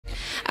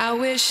I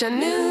wish I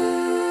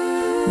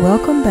knew.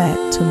 Welcome back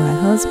to My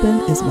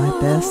Husband is My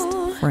Best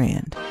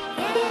Friend.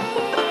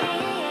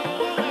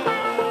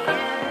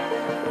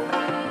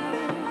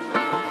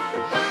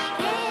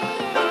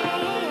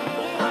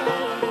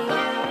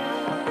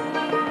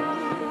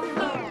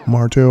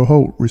 Martell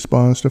Holt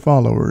responds to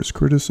followers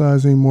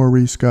criticizing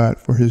Maurice Scott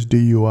for his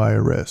DUI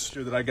arrest.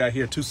 Sure that I got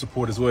here to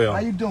support as well. How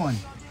you doing?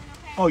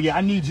 Oh yeah,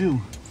 I need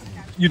you.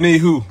 You need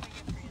who?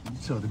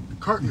 So the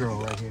cart girl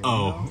right here.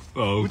 Oh, you know?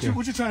 oh, okay.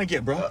 What you trying to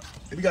get, bro?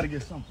 We got to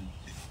get something.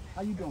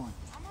 How you doing?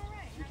 I'm all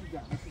right. What you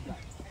got? What you got?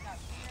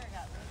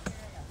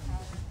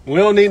 We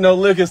don't need no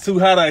liquor. It's too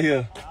hot out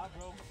here.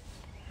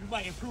 You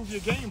might improve your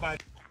game by.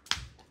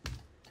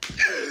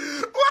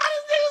 Why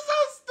is this so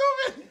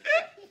stupid?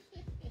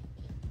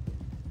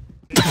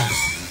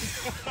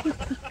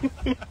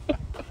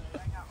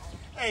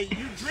 Hey,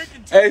 you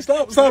drinking too? Hey,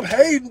 stop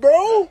hating,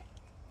 bro.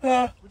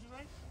 Huh? What you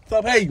say?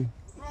 Stop hating.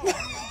 Bro,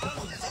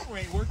 something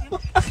ain't working.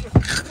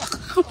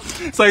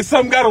 Say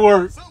something gotta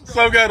work.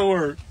 Something gotta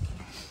work.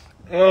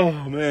 Oh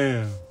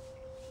man.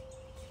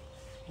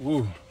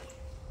 Woo.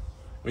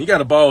 When you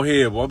got a bald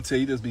head, boy, I'm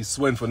telling you, you just be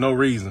sweating for no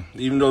reason,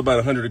 even though it's about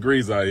 100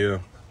 degrees out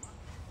here.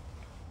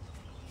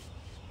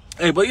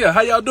 Hey, but yeah,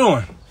 how y'all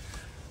doing?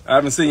 I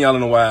haven't seen y'all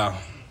in a while.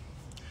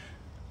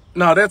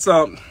 No, that's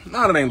no,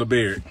 that ain't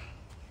LeBeard.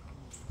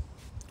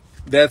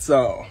 That's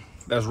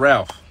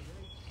Ralph.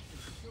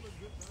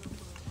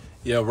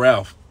 Yeah,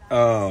 Ralph.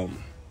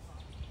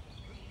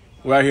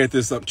 We're out here at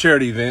this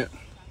charity event.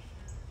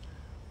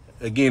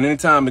 Again,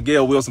 anytime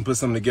Miguel Wilson puts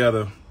something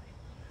together,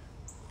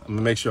 I'm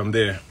gonna make sure I'm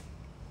there.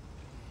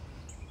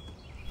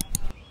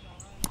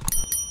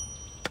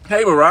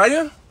 Hey,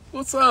 Mariah,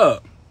 what's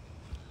up?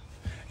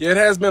 Yeah, it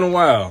has been a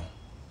while.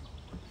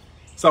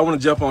 So I want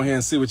to jump on here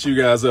and see what you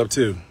guys are up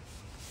to.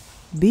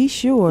 Be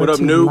sure What up,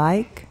 to Noob?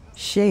 like,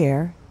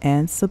 share,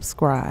 and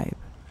subscribe.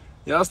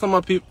 Y'all stop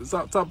about people.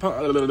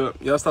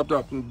 Y'all stop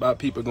talking about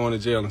people going to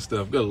jail and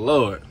stuff. Good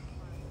Lord.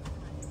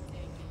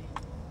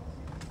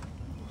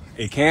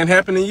 It can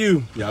happen to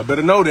you. Y'all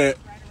better know that.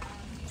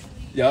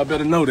 Y'all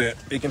better know that.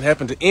 It can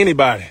happen to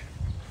anybody.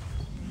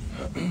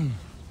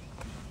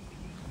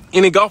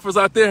 Any golfers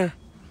out there?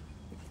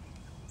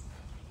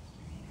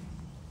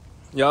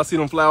 Y'all see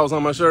them flowers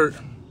on my shirt?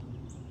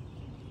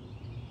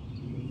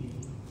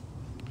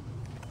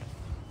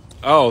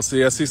 Oh,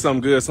 see, I see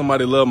something good.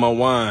 Somebody love my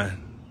wine.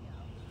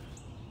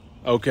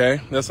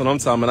 Okay, that's what I'm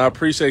talking about. I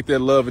appreciate that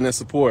love and that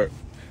support.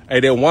 Hey,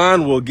 that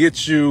wine will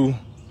get you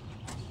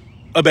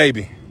a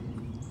baby.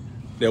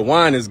 That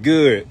wine is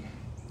good.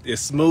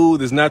 It's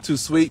smooth. It's not too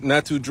sweet,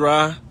 not too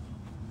dry.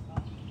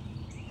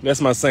 That's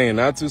my saying.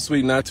 Not too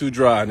sweet, not too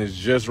dry, and it's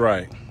just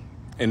right.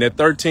 And that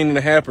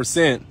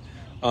 13.5%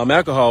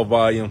 alcohol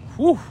volume,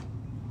 whew,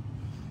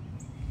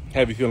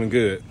 have you feeling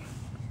good.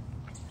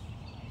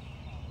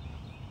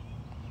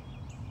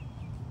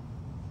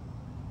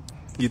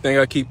 You think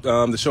I keep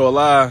the show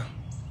alive?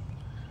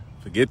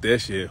 Forget that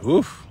shit.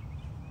 Woof.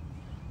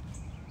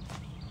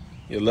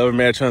 Your Love and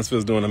Mad Transfer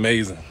is doing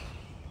amazing.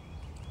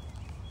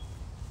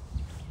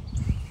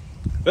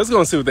 Let's go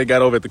and see what they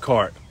got over at the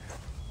cart.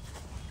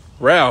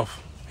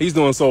 Ralph, he's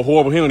doing so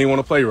horrible, he don't even want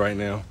to play right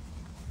now.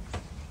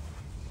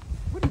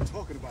 What are you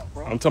talking about,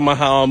 bro? I'm talking about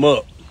how I'm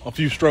up a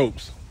few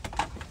strokes.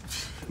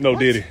 No,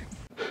 Diddy.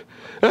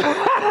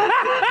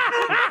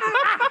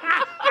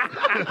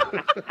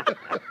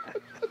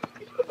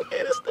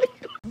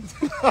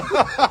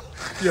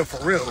 Yeah,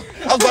 for real.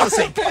 I was about to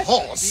say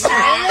pause.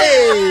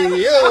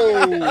 Hey,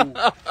 yo.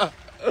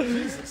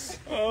 Jesus.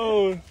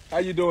 Oh, how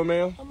you doing,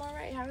 ma'am? I'm all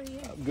right. How are you?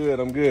 I'm good.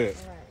 I'm good.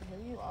 All right.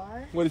 Here you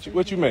are.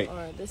 What you make?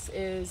 This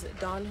is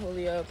Don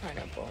Julio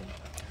pineapple.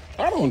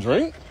 I don't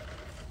drink.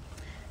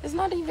 There's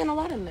not even a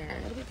lot in there.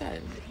 It'll be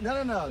good.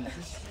 No.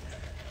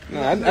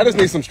 No, I just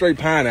need some straight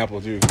pineapple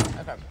juice.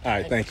 Okay. All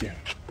right, thank you.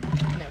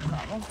 No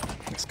problem.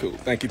 That's cool.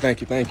 Thank you.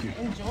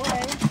 Enjoy.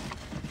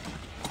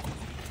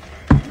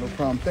 No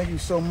problem. Thank you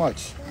so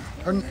much.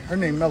 Her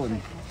name Melody.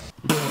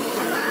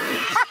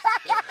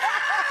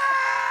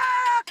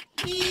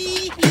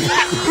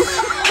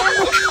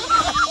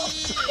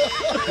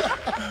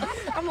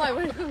 I'm like,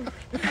 wait, who?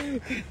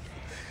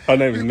 Her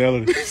name is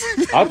Melody.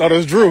 I thought it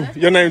was Drew.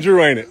 Your name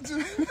Drew, ain't it?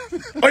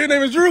 Oh, your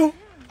name is Drew?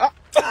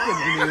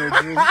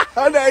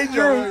 Her name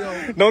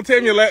Drew. Don't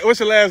tell me what's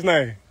your last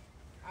name?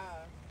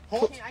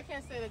 I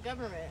can't say the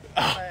government.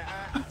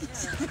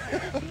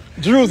 But,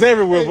 Drew's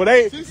everywhere, but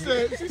they. She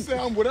said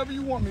I'm whatever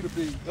you want me to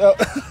be.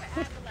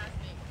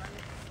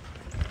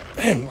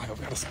 Damn, like I've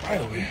got a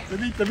spider over here.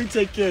 Let me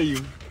take care of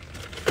you.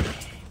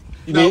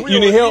 You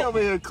need help? We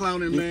over here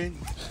clowning, man.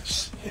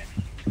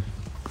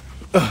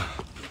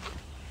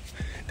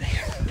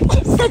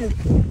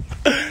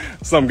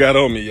 Something got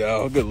on me,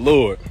 y'all. Good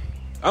Lord.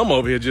 I'm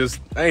over here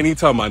I ain't even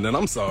talking about nothing.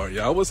 I'm sorry,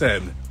 y'all. What's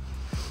happening?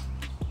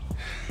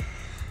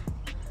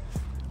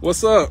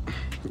 What's up?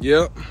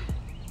 Yep.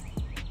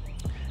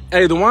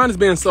 Hey, the wine is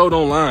being sold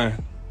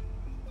online.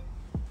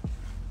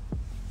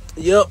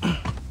 Yep.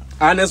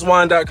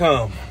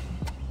 INESWine.com.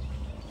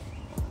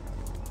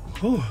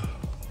 Whew.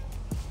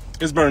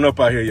 It's burning up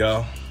out here,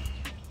 y'all.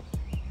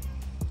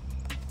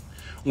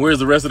 Where's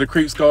the rest of the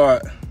creeps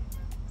card?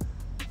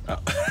 Bro,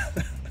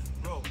 did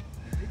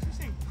you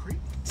say creep?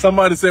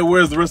 Somebody said,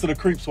 where's the rest of the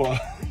creeps card?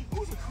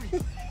 Who's a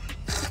creep?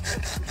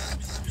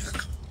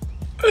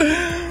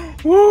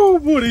 Woo,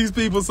 boy, these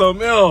people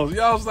something else.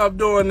 Y'all stop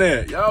doing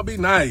that. Y'all be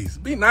nice.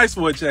 Be nice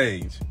for a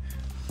change.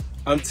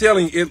 I'm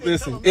telling you,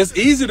 listen, it's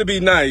easier to be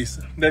nice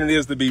than it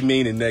is to be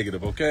mean and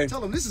negative, okay?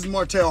 Tell him this is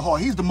Martell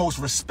Holt. He's the most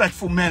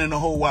respectful man in the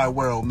whole wide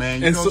world,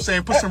 man. You know what I'm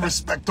saying? Put some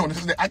respect on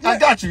this. I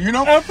got you, you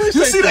know? I appreciate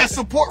you see that. that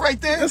support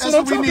right there? That's what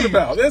I'm talking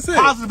about. That's it.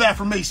 Positive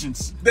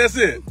affirmations. That's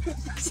it.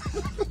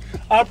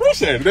 I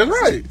appreciate it. That's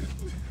right.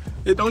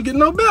 It don't get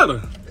no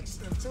better.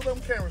 Until them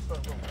cameras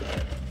start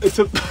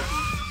rolling.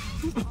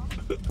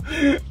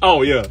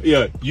 Oh,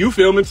 yeah. You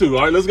filming too.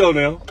 All right, let's go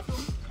now.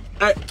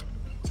 Hey.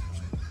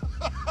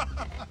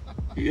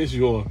 Yes,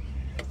 you are.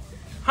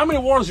 How many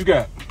waters you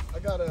got? I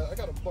got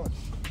a bunch.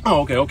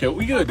 Oh, okay.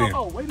 We good then.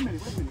 Oh, wait a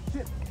minute.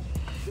 Shit.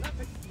 Did I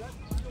take that?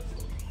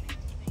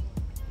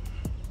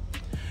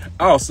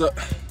 Oh, so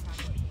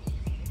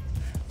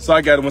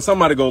I got it. When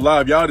somebody go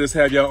live, y'all just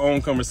have your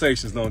own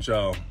conversations, don't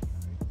y'all?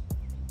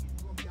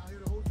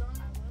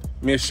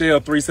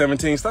 Michelle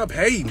 317, stop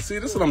hating. See,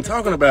 this is what I'm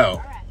talking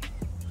about.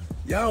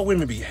 Y'all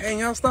women be hating.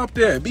 Y'all stop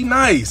that. Be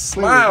nice.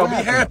 Smile. Be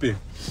happy.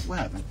 What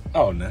happened?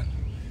 Oh, no.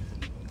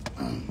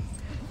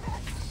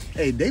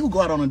 Hey, they will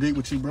go out on a date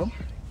with you, bro.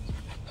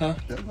 Huh?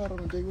 They'll go out on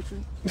a date with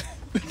you.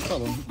 Tell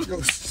them.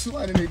 Yo,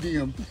 slide in their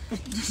DM.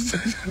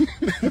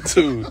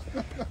 Dude.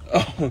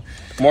 Oh,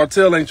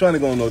 Martell ain't trying to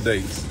go on no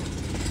dates.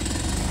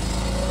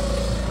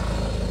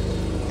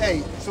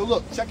 Hey, so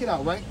look, check it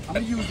out, right? I'm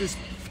gonna use this.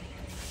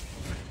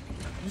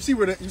 You see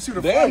where the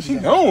Damn, flag she is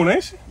at? gone,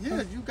 ain't she?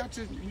 Yeah,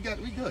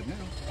 we good now.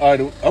 All right,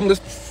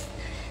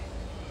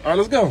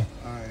 let's go. All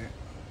right.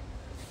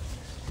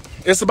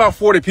 It's about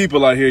 40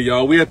 people out here,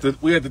 y'all. We at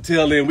the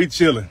tail end. We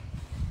chilling.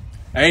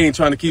 I ain't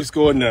trying to keep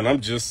scoring nothing.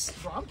 I'm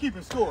just. Bro, I'm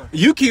keeping score.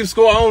 You keep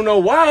score. I don't know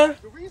why.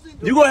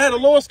 You gonna have the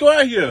lowest score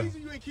out here. The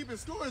reason you ain't keeping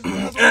score is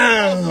because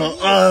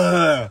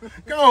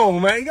Go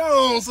on, man.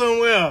 Go on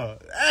somewhere.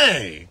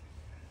 Hey,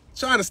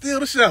 trying to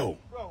steal the show.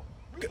 Bro,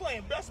 we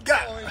playing best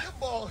ball and good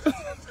ball.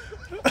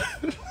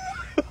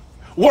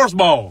 Worst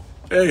ball.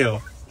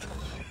 Hell.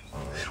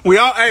 We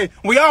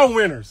all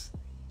winners.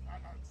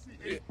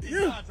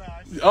 Yeah.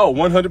 Oh,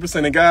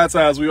 100%. In God's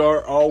eyes, we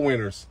are all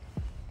winners.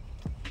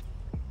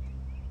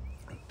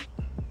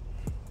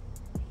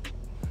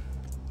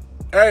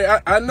 Hey,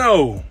 I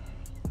know.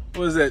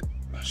 What is that?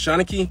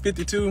 Shaniki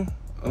 52?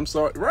 I'm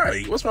sorry.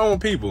 Right. What's wrong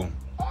with people?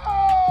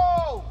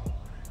 Oh!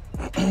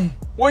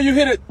 Where you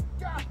hit it?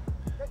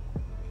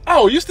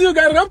 Oh, you still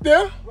got it up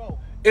there. Bro.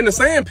 In the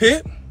sand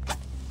pit.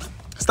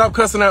 Stop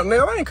cussing out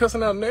Nell. I ain't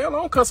cussing out Nell. I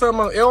don't cuss out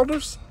my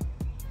elders.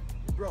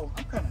 Bro,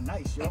 I'm kind of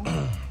nice, yo.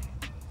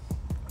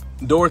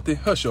 Dorothy,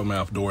 hush your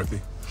mouth,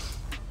 Dorothy.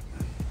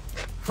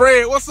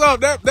 Fred, what's up?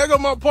 That got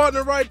my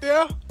partner right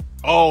there.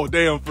 Oh,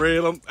 damn,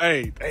 Fred.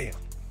 Hey, damn.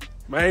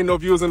 Man, I ain't know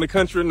if you was in the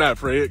country or not,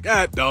 Fred.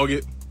 God dog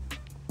it.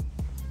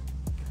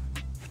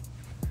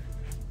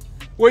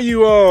 Where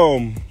you,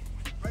 Right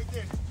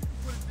there. Just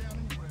put it down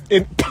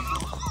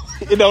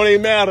anywhere. It don't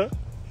even matter.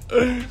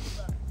 Hey.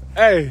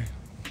 Hey,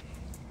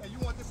 you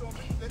want this on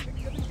me? Let me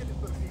get this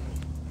for the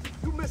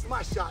people. You missed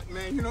my shot,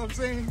 man. You know what I'm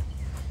saying?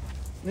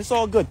 It's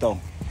all good, though.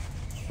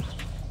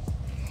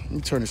 Let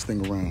me turn this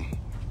thing around.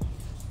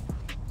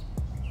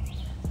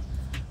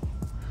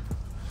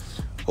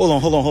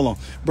 Hold on.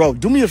 Bro,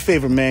 do me a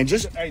favor, man.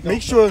 Just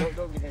make sure,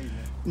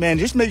 man,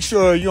 just make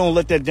sure you don't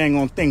let that dang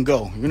on thing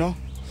go, you know?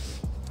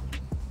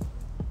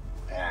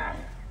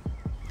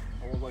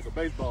 Almost like a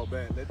baseball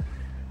bat.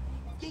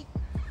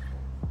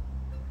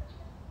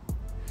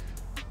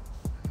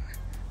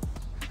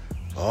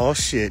 Oh,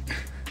 shit.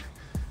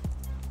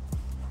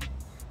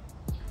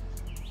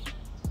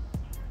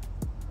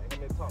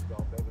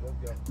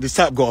 This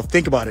Top Golf,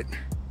 think about it.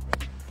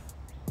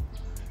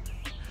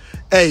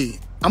 Hey,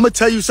 I'm gonna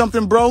tell you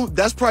something, bro.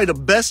 That's probably the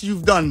best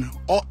you've done.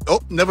 Oh,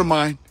 never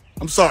mind.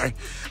 I'm sorry.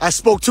 I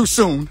spoke too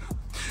soon.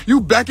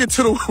 You back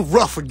into the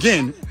rough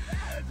again.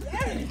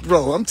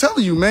 Bro, I'm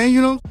telling you, man,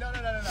 you know. No.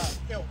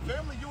 Yo,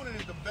 family unit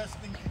is the best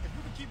thing. If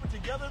you can keep it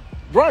together,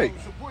 Right.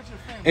 support your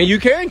family. And you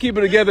can keep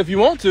it together if you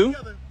want to.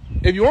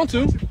 If you want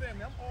to. Support your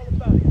family. I'm all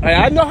about it. Hey,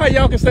 I know how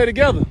y'all can stay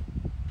together.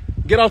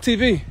 Get off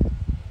TV.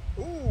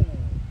 Ooh,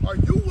 are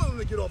you willing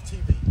to get off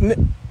TV?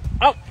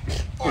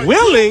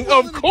 Willing?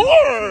 Of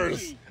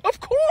course. Of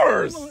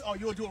course. Oh,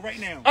 you'll do it right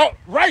now. Oh,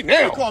 right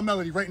now. Call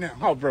Melody right now.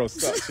 Oh, bro,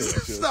 stop. Chill.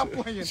 Stop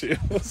playing. Chill.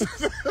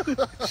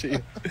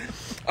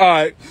 All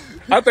right.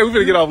 I think we're going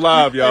to get off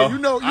live, y'all. Hey, you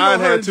know I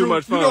ain't her had too Drew,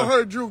 much fun. You know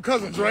her Drew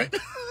Cousins, right?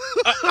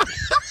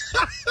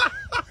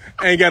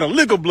 Ain't got a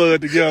lick of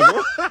blood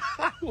together.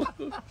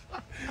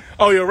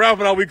 Oh, yeah, Ralph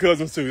and I, we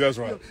cousins, too. That's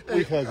right.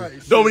 We cousins.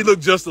 Right, Don't we look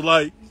just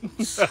alike?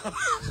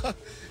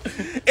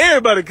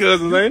 Everybody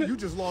cousins, ain't it? You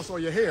just lost all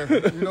your hair.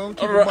 You know,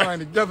 keep your mind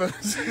together.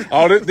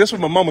 Oh, this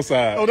from my mama's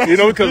side. Oh, You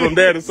know, because from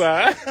daddy's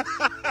side.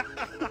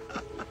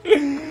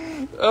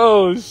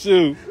 Oh,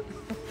 shoot.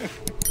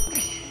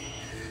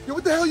 Yo,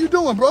 What the hell you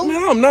doing, bro?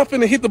 Man, I'm not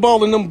finna hit the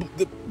ball in them.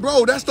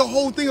 Bro, that's the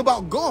whole thing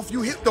about golf.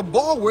 You hit the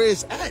ball where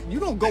it's at. You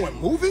don't go and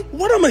move it.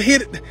 What I'm gonna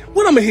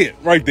hit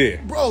right there?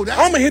 Bro, that's...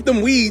 I'm gonna hit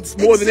them weeds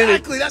more than anything.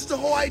 Exactly, that's the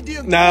whole idea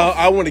of golf. Now,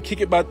 I want to kick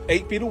it about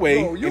 8 feet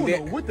away. Bro, you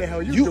don't know what the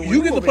hell you doing.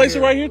 You get to place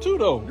it right here too,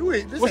 though.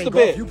 This What's ain't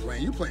the golf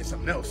bet? you playing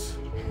something else.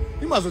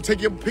 You might as well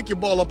pick your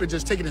ball up and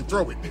just take it and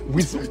throw it.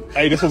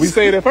 Hey, that's what we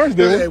said at first,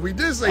 didn't we? Yeah, we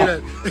did say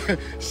that.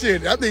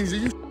 Shit, I think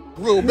you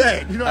real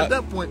bad. You know, at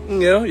that point.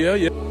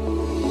 Yeah.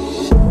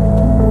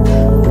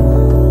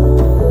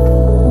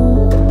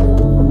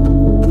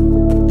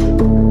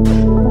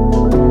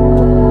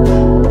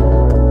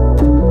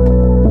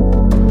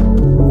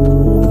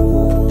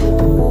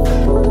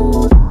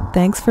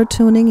 Thanks for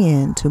tuning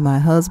in to My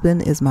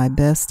Husband is My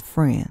Best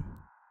Friend.